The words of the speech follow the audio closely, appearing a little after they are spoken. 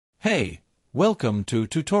Hey, welcome to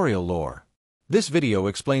Tutorial Lore. This video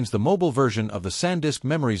explains the mobile version of the SanDisk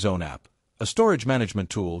Memory Zone app, a storage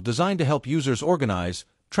management tool designed to help users organize,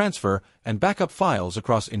 transfer, and backup files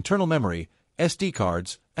across internal memory, SD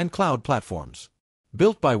cards, and cloud platforms.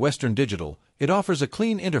 Built by Western Digital, it offers a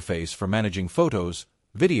clean interface for managing photos,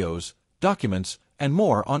 videos, documents, and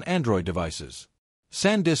more on Android devices.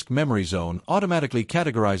 SanDisk Memory Zone automatically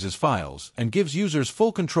categorizes files and gives users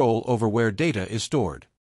full control over where data is stored.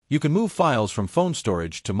 You can move files from phone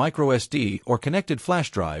storage to microSD or connected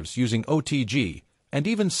flash drives using OTG, and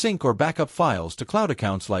even sync or backup files to cloud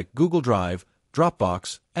accounts like Google Drive,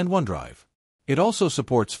 Dropbox, and OneDrive. It also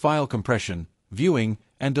supports file compression, viewing,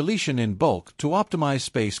 and deletion in bulk to optimize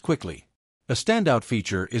space quickly. A standout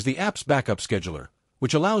feature is the app's backup scheduler,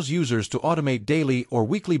 which allows users to automate daily or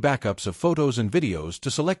weekly backups of photos and videos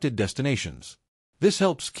to selected destinations. This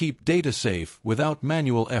helps keep data safe without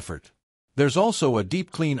manual effort. There's also a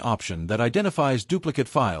deep clean option that identifies duplicate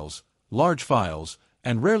files, large files,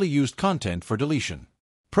 and rarely used content for deletion.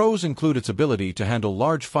 Pros include its ability to handle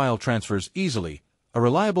large file transfers easily, a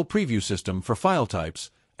reliable preview system for file types,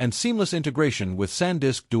 and seamless integration with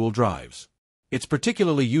SanDisk dual drives. It's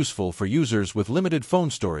particularly useful for users with limited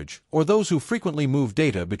phone storage or those who frequently move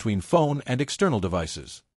data between phone and external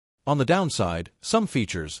devices. On the downside, some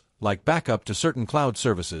features, like backup to certain cloud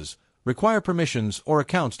services, require permissions or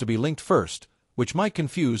accounts to be linked first, which might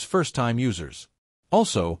confuse first-time users.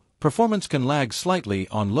 Also, performance can lag slightly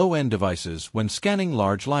on low-end devices when scanning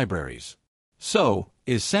large libraries. So,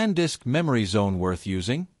 is SanDisk Memory Zone worth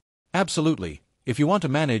using? Absolutely. If you want to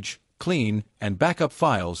manage, clean, and backup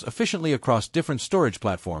files efficiently across different storage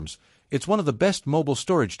platforms, it's one of the best mobile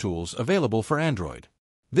storage tools available for Android.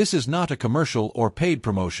 This is not a commercial or paid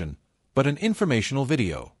promotion, but an informational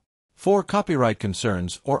video. For copyright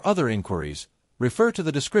concerns or other inquiries, refer to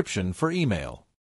the description for email.